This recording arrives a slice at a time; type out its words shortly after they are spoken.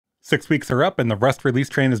6 weeks are up and the Rust release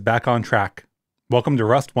train is back on track. Welcome to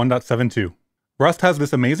Rust 1.7.2. Rust has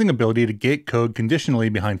this amazing ability to gate code conditionally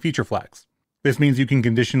behind feature flags. This means you can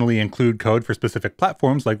conditionally include code for specific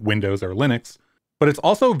platforms like Windows or Linux, but it's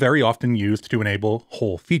also very often used to enable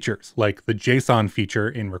whole features, like the JSON feature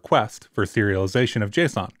in request for serialization of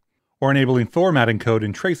JSON, or enabling formatting code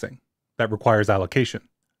in tracing that requires allocation.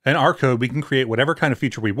 In our code, we can create whatever kind of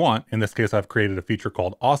feature we want. In this case, I've created a feature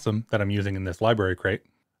called awesome that I'm using in this library crate.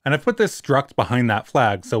 And I've put this struct behind that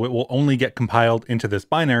flag, so it will only get compiled into this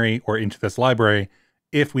binary or into this library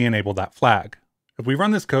if we enable that flag. If we run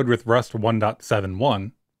this code with Rust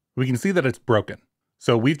 1.7.1, we can see that it's broken.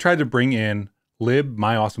 So we've tried to bring in lib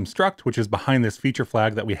myAwesomeStruct, which is behind this feature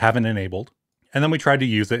flag that we haven't enabled, and then we tried to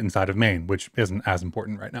use it inside of main, which isn't as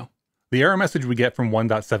important right now. The error message we get from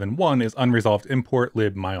 1.7.1 is unresolved import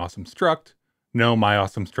lib myAwesomeStruct, no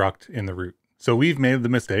myAwesomeStruct in the root. So we've made the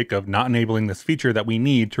mistake of not enabling this feature that we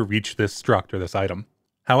need to reach this struct or this item.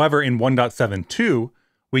 However, in 1.7.2,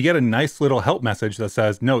 we get a nice little help message that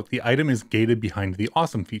says, note, the item is gated behind the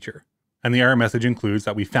awesome feature. And the error message includes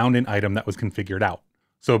that we found an item that was configured out.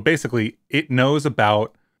 So basically, it knows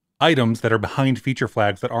about items that are behind feature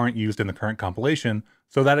flags that aren't used in the current compilation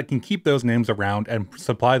so that it can keep those names around and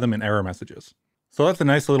supply them in error messages. So that's a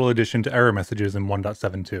nice little addition to error messages in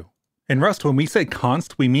 1.7.2. In Rust, when we say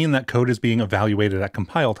const, we mean that code is being evaluated at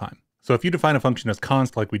compile time. So if you define a function as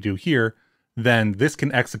const like we do here, then this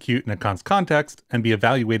can execute in a const context and be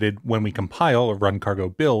evaluated when we compile or run cargo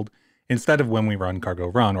build instead of when we run cargo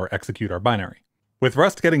run or execute our binary. With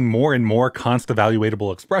Rust getting more and more const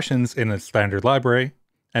evaluatable expressions in its standard library,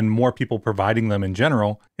 and more people providing them in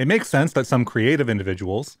general, it makes sense that some creative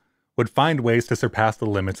individuals would find ways to surpass the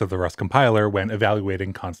limits of the Rust compiler when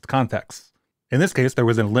evaluating const contexts. In this case, there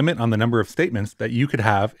was a limit on the number of statements that you could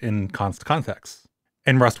have in const contexts.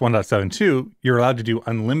 In Rust 1.7.2, you're allowed to do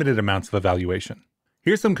unlimited amounts of evaluation.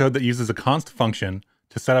 Here's some code that uses a const function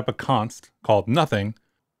to set up a const called nothing.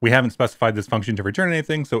 We haven't specified this function to return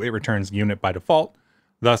anything, so it returns unit by default.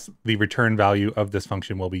 Thus, the return value of this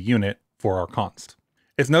function will be unit for our const.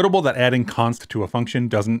 It's notable that adding const to a function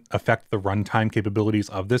doesn't affect the runtime capabilities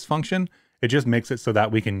of this function. It just makes it so that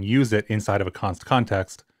we can use it inside of a const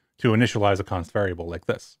context to initialize a const variable like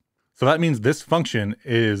this. So that means this function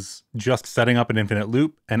is just setting up an infinite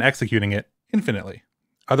loop and executing it infinitely.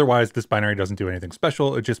 Otherwise, this binary doesn't do anything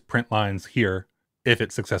special. It just print lines here if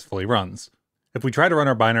it successfully runs. If we try to run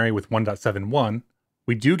our binary with 1.7.1,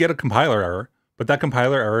 we do get a compiler error, but that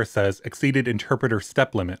compiler error says exceeded interpreter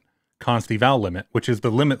step limit, const eval limit, which is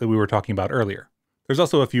the limit that we were talking about earlier. There's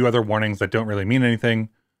also a few other warnings that don't really mean anything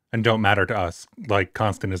and don't matter to us, like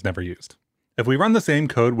constant is never used. If we run the same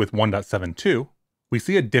code with 1.7.2, we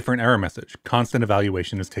see a different error message. Constant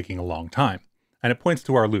evaluation is taking a long time, and it points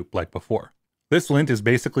to our loop like before. This lint is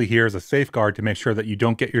basically here as a safeguard to make sure that you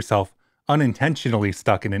don't get yourself unintentionally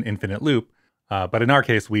stuck in an infinite loop, but in our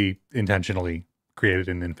case, we intentionally created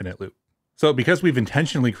an infinite loop. So because we've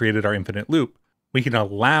intentionally created our infinite loop, we can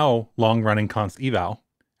allow long-running const eval,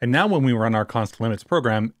 and now when we run our const limits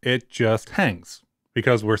program, it just hangs,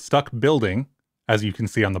 because we're stuck building, as you can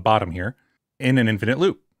see on the bottom here, in an infinite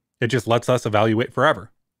loop. It just lets us evaluate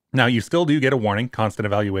forever. Now you still do get a warning, constant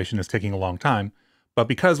evaluation is taking a long time, but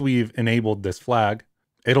because we've enabled this flag,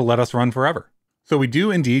 it'll let us run forever. So we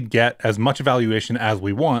do indeed get as much evaluation as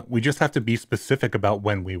we want, we just have to be specific about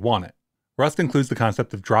when we want it. Rust includes the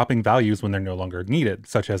concept of dropping values when they're no longer needed,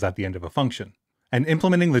 such as at the end of a function. And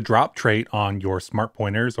implementing the drop trait on your smart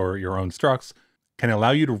pointers or your own structs can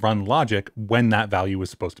allow you to run logic when that value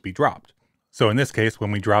is supposed to be dropped. So in this case,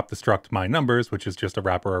 when we drop the struct myNumbers, which is just a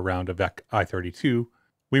wrapper around a vec i32,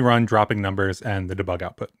 we run dropping numbers and the debug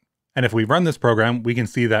output. And if we run this program, we can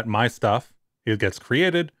see that my stuff, it gets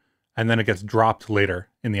created, and then it gets dropped later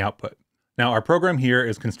in the output. Now our program here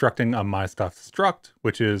is constructing a myStuff struct,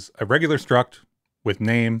 which is a regular struct with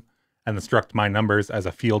name and the struct myNumbers as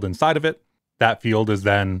a field inside of it. That field is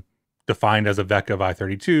then defined as a vec of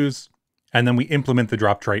i32s, and then we implement the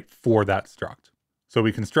drop trait for that struct. So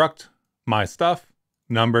we construct myStuff,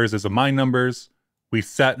 numbers is a myNumbers. We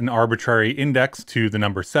set an arbitrary index to the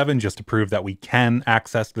number 7 just to prove that we can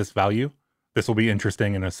access this value. This will be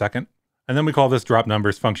interesting in a second. And then we call this drop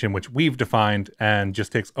numbers function, which we've defined and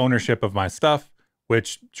just takes ownership of my stuff,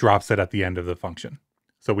 which drops it at the end of the function.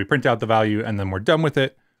 So we print out the value and then we're done with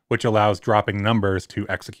it, which allows dropping numbers to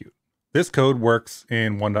execute. This code works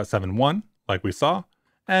in 1.7.1, like we saw,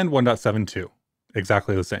 and 1.7.2,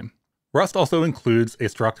 exactly the same. Rust also includes a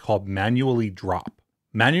struct called manually drop.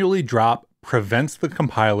 Manually drop prevents the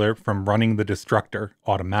compiler from running the destructor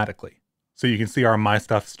automatically. So you can see our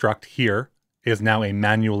myStuff struct here is now a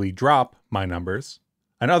manually drop myNumbers.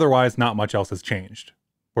 and otherwise not much else has changed.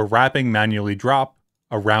 We're wrapping manually drop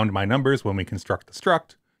around my numbers when we construct the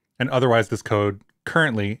struct, and otherwise this code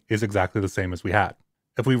currently is exactly the same as we had.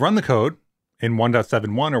 If we run the code in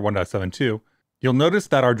 1.71 or 1.72, you'll notice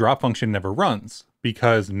that our drop function never runs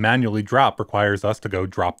because manually drop requires us to go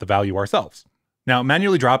drop the value ourselves. Now,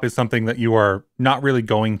 manually drop is something that you are not really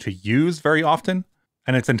going to use very often,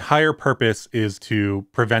 and its entire purpose is to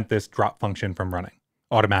prevent this drop function from running,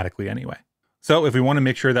 automatically anyway. So if we want to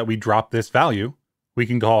make sure that we drop this value, we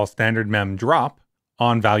can call standard mem drop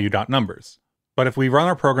on value.numbers. But if we run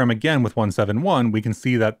our program again with 171, we can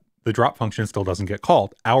see that the drop function still doesn't get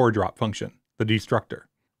called, our drop function, the destructor.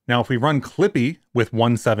 Now, if we run Clippy with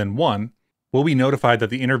 171, we'll be notified that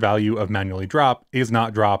the inner value of manually drop is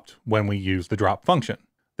not dropped when we use the drop function.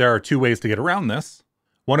 There are two ways to get around this,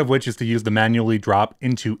 one of which is to use the manually drop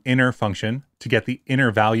into inner function to get the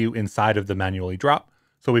inner value inside of the manually drop.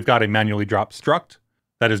 So we've got a manually drop struct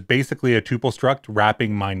that is basically a tuple struct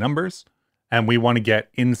wrapping my numbers, and we want to get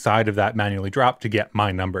inside of that manually drop to get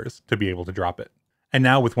my numbers to be able to drop it. And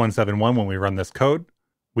now with 171, when we run this code,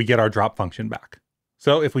 we get our drop function back.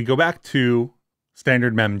 So if we go back to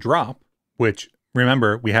standard mem drop, which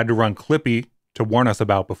remember we had to run Clippy to warn us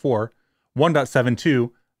about before,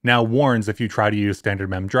 1.72 now warns if you try to use standard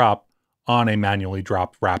mem drop on a manually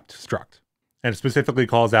dropped wrapped struct. And it specifically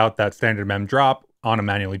calls out that standard mem drop on a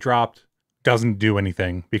manually dropped doesn't do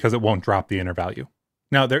anything because it won't drop the inner value.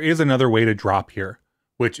 Now, there is another way to drop here,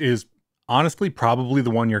 which is honestly probably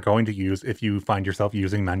the one you're going to use if you find yourself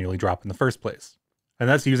using manually drop in the first place. And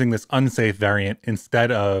that's using this unsafe variant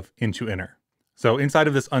instead of into inner. So inside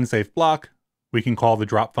of this unsafe block, we can call the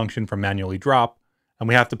drop function from manually drop, and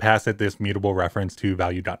we have to pass it this mutable reference to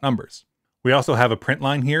value.numbers. We also have a print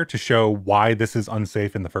line here to show why this is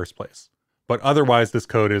unsafe in the first place. But otherwise, this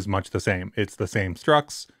code is much the same. It's the same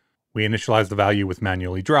structs. We initialize the value with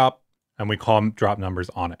manually drop, and we call drop numbers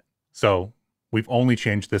on it. So we've only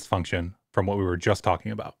changed this function from what we were just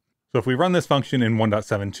talking about. So if we run this function in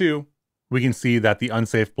 1.72, we can see that the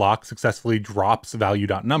unsafe block successfully drops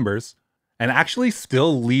value.numbers and actually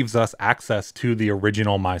still leaves us access to the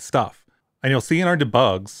original my stuff. And you'll see in our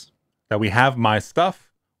debugs that we have my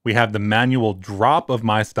stuff, we have the manual drop of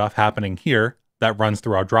my stuff happening here that runs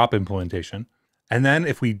through our drop implementation. And then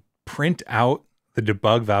if we print out the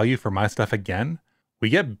debug value for my stuff again, we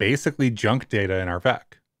get basically junk data in our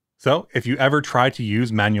vec. So if you ever try to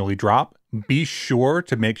use manually drop, be sure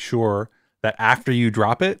to make sure that after you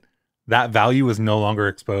drop it, that value is no longer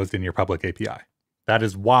exposed in your public API. That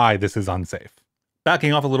is why this is unsafe.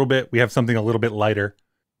 Backing off a little bit, we have something a little bit lighter.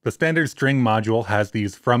 The standard string module has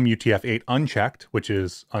these from UTF-8 unchecked, which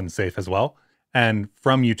is unsafe as well, and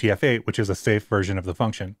from UTF-8, which is a safe version of the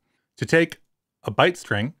function, to take a byte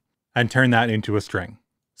string and turn that into a string.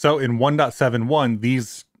 So in 1.71,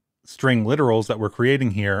 these string literals that we're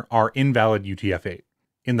creating here are invalid UTF-8.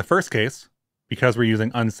 In the first case, because we're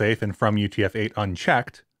using unsafe and from UTF-8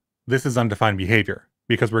 unchecked, this is undefined behavior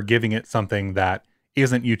because we're giving it something that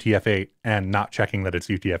isn't UTF-8 and not checking that it's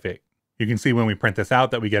UTF-8. You can see when we print this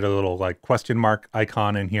out that we get a little like question mark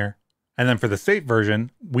icon in here. And then for the safe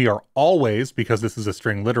version, we are always, because this is a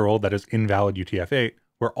string literal that is invalid UTF-8,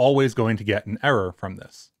 we're always going to get an error from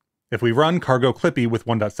this. If we run cargo Clippy with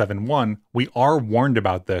 1.71, we are warned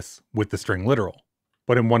about this with the string literal.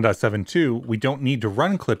 But in 1.72, we don't need to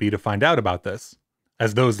run Clippy to find out about this,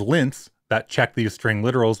 as those lints that check these string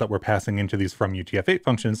literals that we're passing into these from UTF-8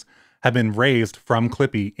 functions have been raised from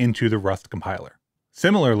Clippy into the Rust compiler.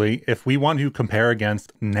 Similarly, if we want to compare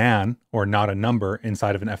against nan, or not a number,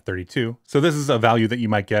 inside of an F32, so this is a value that you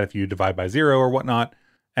might get if you divide by 0 or whatnot,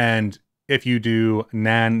 and if you do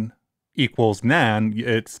nan equals nan,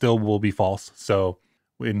 it still will be false. So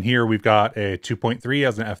in here, we've got a 2.3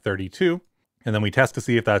 as an F32, and then we test to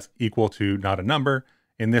see if that's equal to not a number.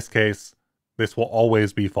 In this case, this will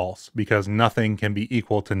always be false because nothing can be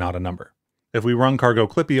equal to not a number. If we run cargo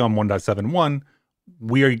Clippy on 1.71,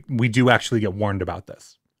 we do actually get warned about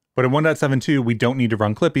this. But in 1.72, we don't need to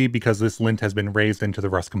run Clippy because this lint has been raised into the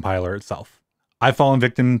Rust compiler itself. I've fallen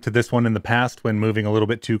victim to this one in the past when moving a little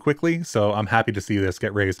bit too quickly, so I'm happy to see this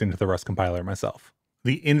get raised into the Rust compiler myself.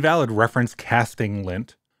 The invalid reference casting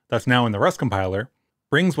lint that's now in the Rust compiler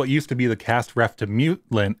brings what used to be the cast ref to mute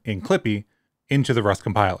lint in Clippy into the Rust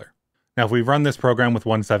compiler. Now, if we run this program with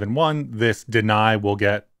 171, this deny will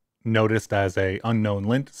get noticed as a unknown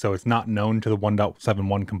lint, so it's not known to the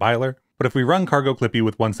 1.71 compiler. But if we run cargo Clippy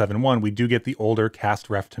with 171, we do get the older cast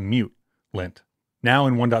ref to mute lint. Now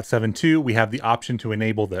in 1.72, we have the option to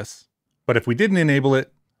enable this. But if we didn't enable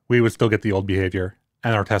it, we would still get the old behavior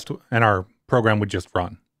and our program would just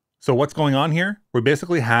run. So what's going on here? We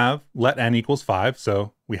basically have let n equals 5.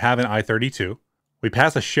 So we have an i32. We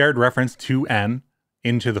pass a shared reference to n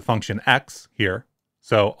into the function x here.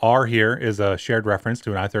 So r here is a shared reference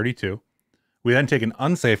to an i32. We then take an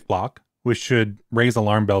unsafe block, which should raise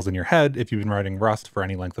alarm bells in your head if you've been writing Rust for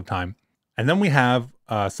any length of time. And then we have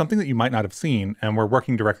something that you might not have seen, and we're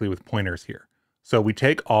working directly with pointers here. So we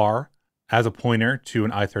take r as a pointer to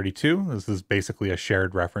an i32. This is basically a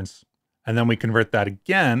shared reference. And then we convert that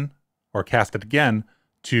again, or cast it again,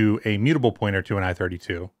 to a mutable pointer to an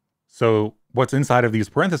i32. So what's inside of these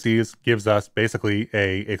parentheses gives us basically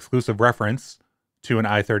a exclusive reference to an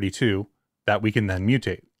i32 that we can then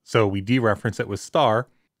mutate. So we dereference it with star,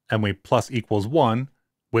 and we plus equals 1,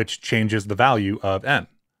 which changes the value of n.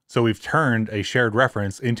 So we've turned a shared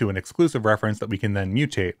reference into an exclusive reference that we can then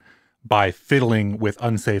mutate by fiddling with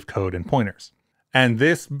unsafe code and pointers. And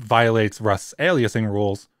this violates Rust's aliasing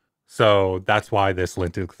rules, so that's why this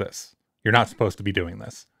lint exists. You're not supposed to be doing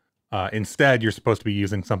this. Instead, you're supposed to be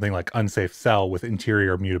using something like unsafe cell with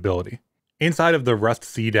interior mutability. Inside of the Rust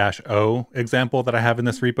C-O example that I have in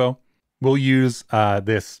this repo, we'll use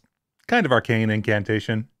this kind of arcane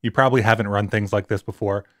incantation. You probably haven't run things like this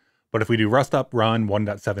before, but if we do rust up run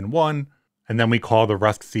 1.7.1, and then we call the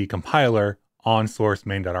Rust C compiler on source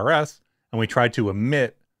main.rs, and we try to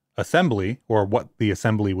emit assembly, or what the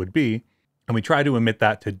assembly would be, and we try to emit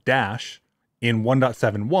that to dash in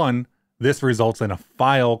 1.7.1, this results in a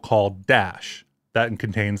file called dash that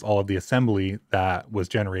contains all of the assembly that was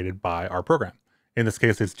generated by our program. In this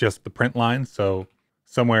case, it's just the print line. So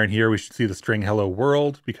somewhere in here, we should see the string hello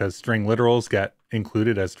world because string literals get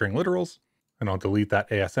included as string literals. And I'll delete that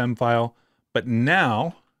ASM file. But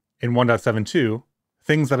now in 1.7.2,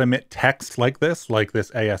 things that emit text like this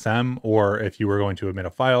ASM, or if you were going to emit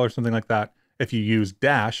a file or something like that, if you use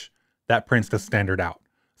dash, that prints the standard out.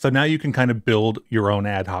 So now you can kind of build your own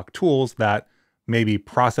ad hoc tools that maybe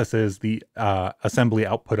processes the assembly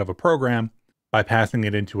output of a program by passing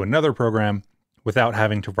it into another program without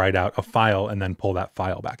having to write out a file and then pull that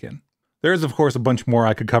file back in. There is, of course, a bunch more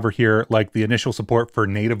I could cover here, like the initial support for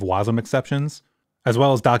native WASM exceptions, as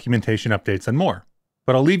well as documentation updates and more.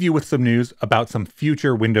 But I'll leave you with some news about some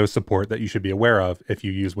future Windows support that you should be aware of if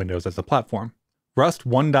you use Windows as a platform. Rust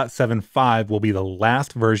 1.7.5 will be the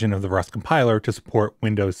last version of the Rust compiler to support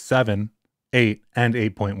Windows 7, 8, and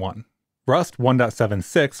 8.1. Rust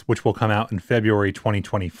 1.7.6, which will come out in February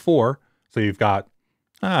 2024, so you've got,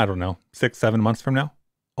 6-7 months from now,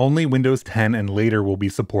 only Windows 10 and later will be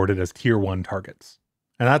supported as Tier 1 targets.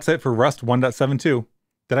 And that's it for Rust 1.7.2.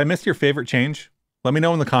 Did I miss your favorite change? Let me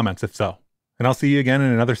know in the comments if so. And I'll see you again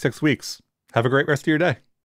in another 6 weeks. Have a great rest of your day.